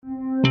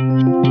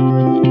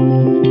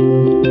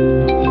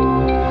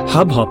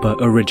Hubhopper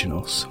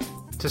Originals.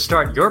 To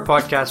start your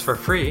podcast for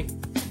free,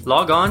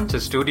 log on to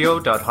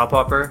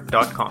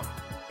studio.hubhopper.com.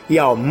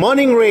 Your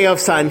morning ray of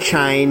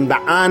sunshine by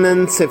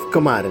Anand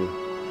Sivkumaran.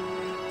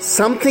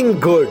 Something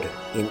good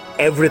in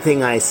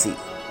everything I see.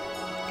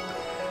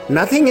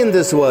 Nothing in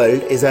this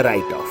world is a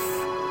write-off.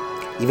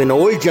 Even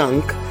old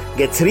junk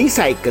gets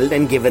recycled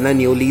and given a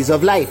new lease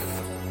of life.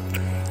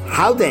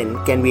 How then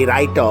can we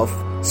write off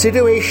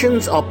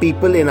situations or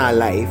people in our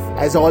life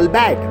as all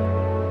bad?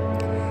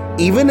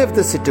 Even if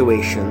the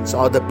situations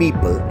or the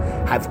people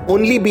have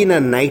only been a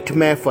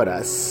nightmare for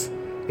us,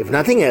 if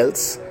nothing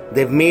else,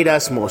 they've made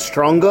us more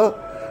stronger,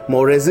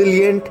 more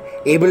resilient,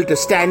 able to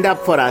stand up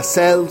for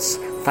ourselves,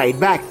 fight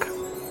back.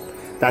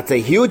 That's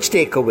a huge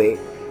takeaway,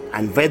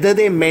 and whether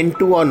they meant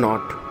to or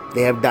not,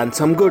 they have done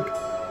some good.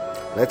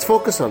 Let's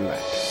focus on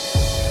that.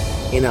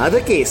 In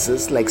other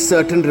cases, like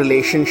certain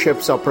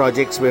relationships or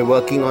projects we're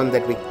working on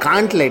that we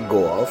can't let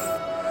go of,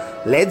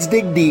 let's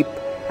dig deep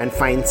and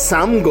find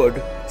some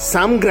good,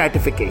 some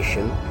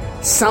gratification,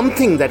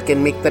 something that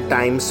can make the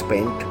time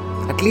spent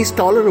at least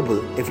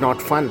tolerable, if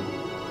not fun.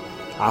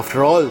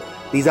 After all,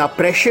 these are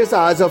precious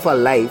hours of our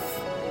life.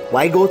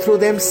 Why go through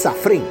them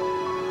suffering?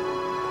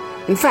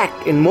 In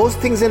fact, in most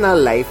things in our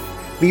life,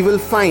 we will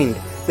find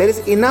there is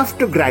enough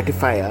to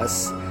gratify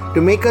us,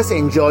 to make us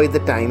enjoy the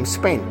time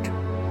spent.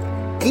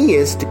 Key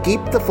is to keep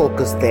the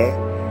focus there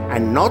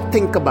and not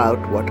think about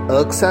what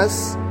irks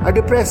us or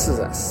depresses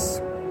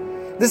us.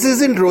 This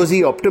isn't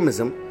rosy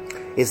optimism.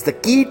 It's the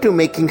key to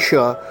making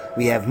sure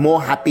we have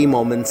more happy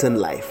moments in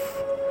life.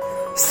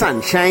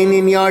 Sunshine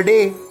in your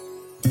day.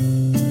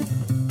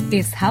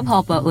 इस hub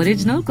hopper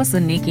original को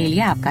सुनने के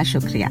लिए आपका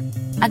शुक्रिया।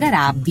 अगर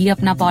आप भी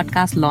अपना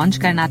पॉडकास्ट लॉन्च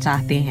करना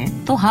चाहते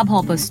हैं, तो हब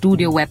हॉपर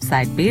स्टूडियो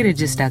वेबसाइट पे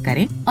रजिस्टर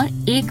करें और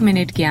 1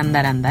 मिनट के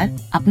अंदर अंदर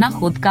अपना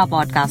खुद का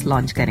पॉडकास्ट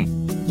लॉन्च करें।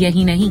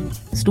 यही नहीं,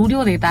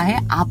 स्टूडियो देता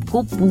है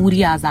आपको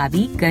पूरी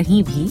आजादी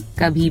कहीं भी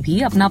कभी भी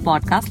अपना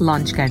पॉडकास्ट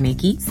लॉन्च करने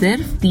की,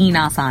 सिर्फ 3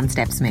 आसान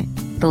स्टेप्स में।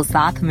 तो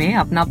साथ में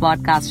अपना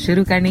पॉडकास्ट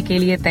शुरू करने के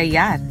लिए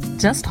तैयार?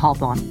 Just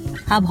hop on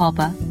hub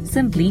hopper,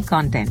 simply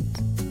content.